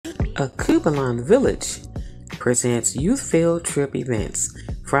Alkebulan Village presents youth field trip events,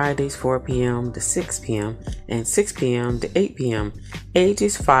 Fridays 4 p.m. to 6 p.m. and 6 p.m. to 8 p.m.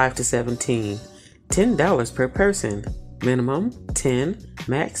 Ages 5 to 17. $10 per person. Minimum 10,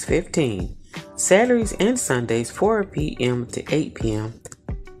 max 15. Saturdays and Sundays 4 p.m. to 8 p.m.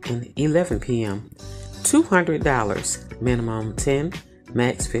 and 11 p.m. $200. Minimum 10,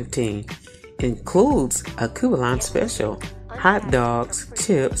 max 15. Includes a Alkebulan special, hot dogs,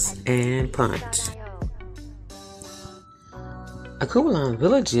 chips, and punch. Alkebulan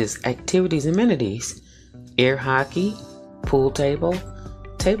Village's activities and amenities: air hockey, pool table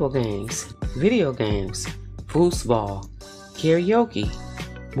games, video games, foosball, karaoke,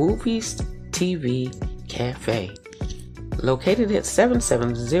 movies, TV, cafe. Located at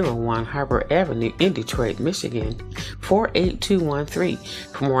 7701 Harbor Avenue in Detroit, Michigan, 48213.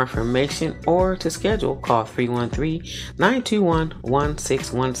 For more information or to schedule, call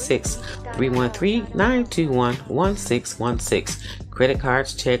 313-921-1616, 313-921-1616. Credit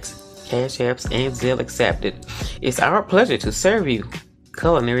cards, checks, cash apps, and Zelle accepted. It's our pleasure to serve you.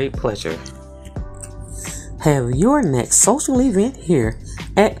 Culinary pleasure. Have your next social event here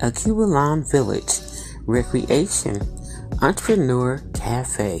at Alkebulan Village. Recreation, Entrepreneur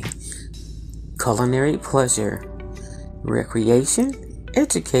Cafe. Culinary pleasure. Recreation,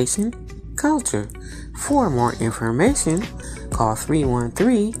 education, culture. For more information, call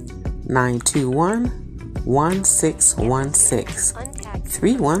 313-921-1616.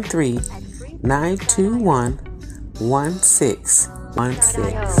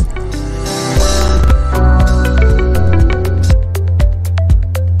 313-921-1616.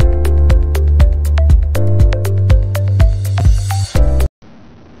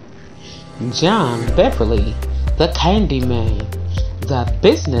 John Beverly, the Candyman, the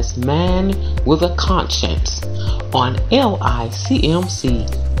businessman with a conscience, on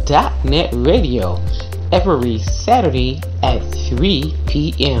LICMC.net radio every Saturday at 3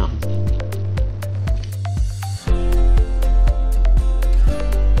 p.m.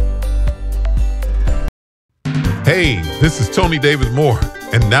 Hey, this is Tony Davis Moore,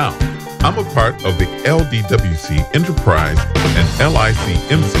 and now I'm a part of the LDWC Enterprise and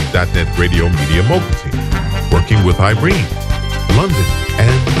LICMC.net radio media mogul team, working with Irene, London,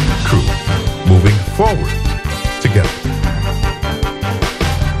 and crew, moving forward together.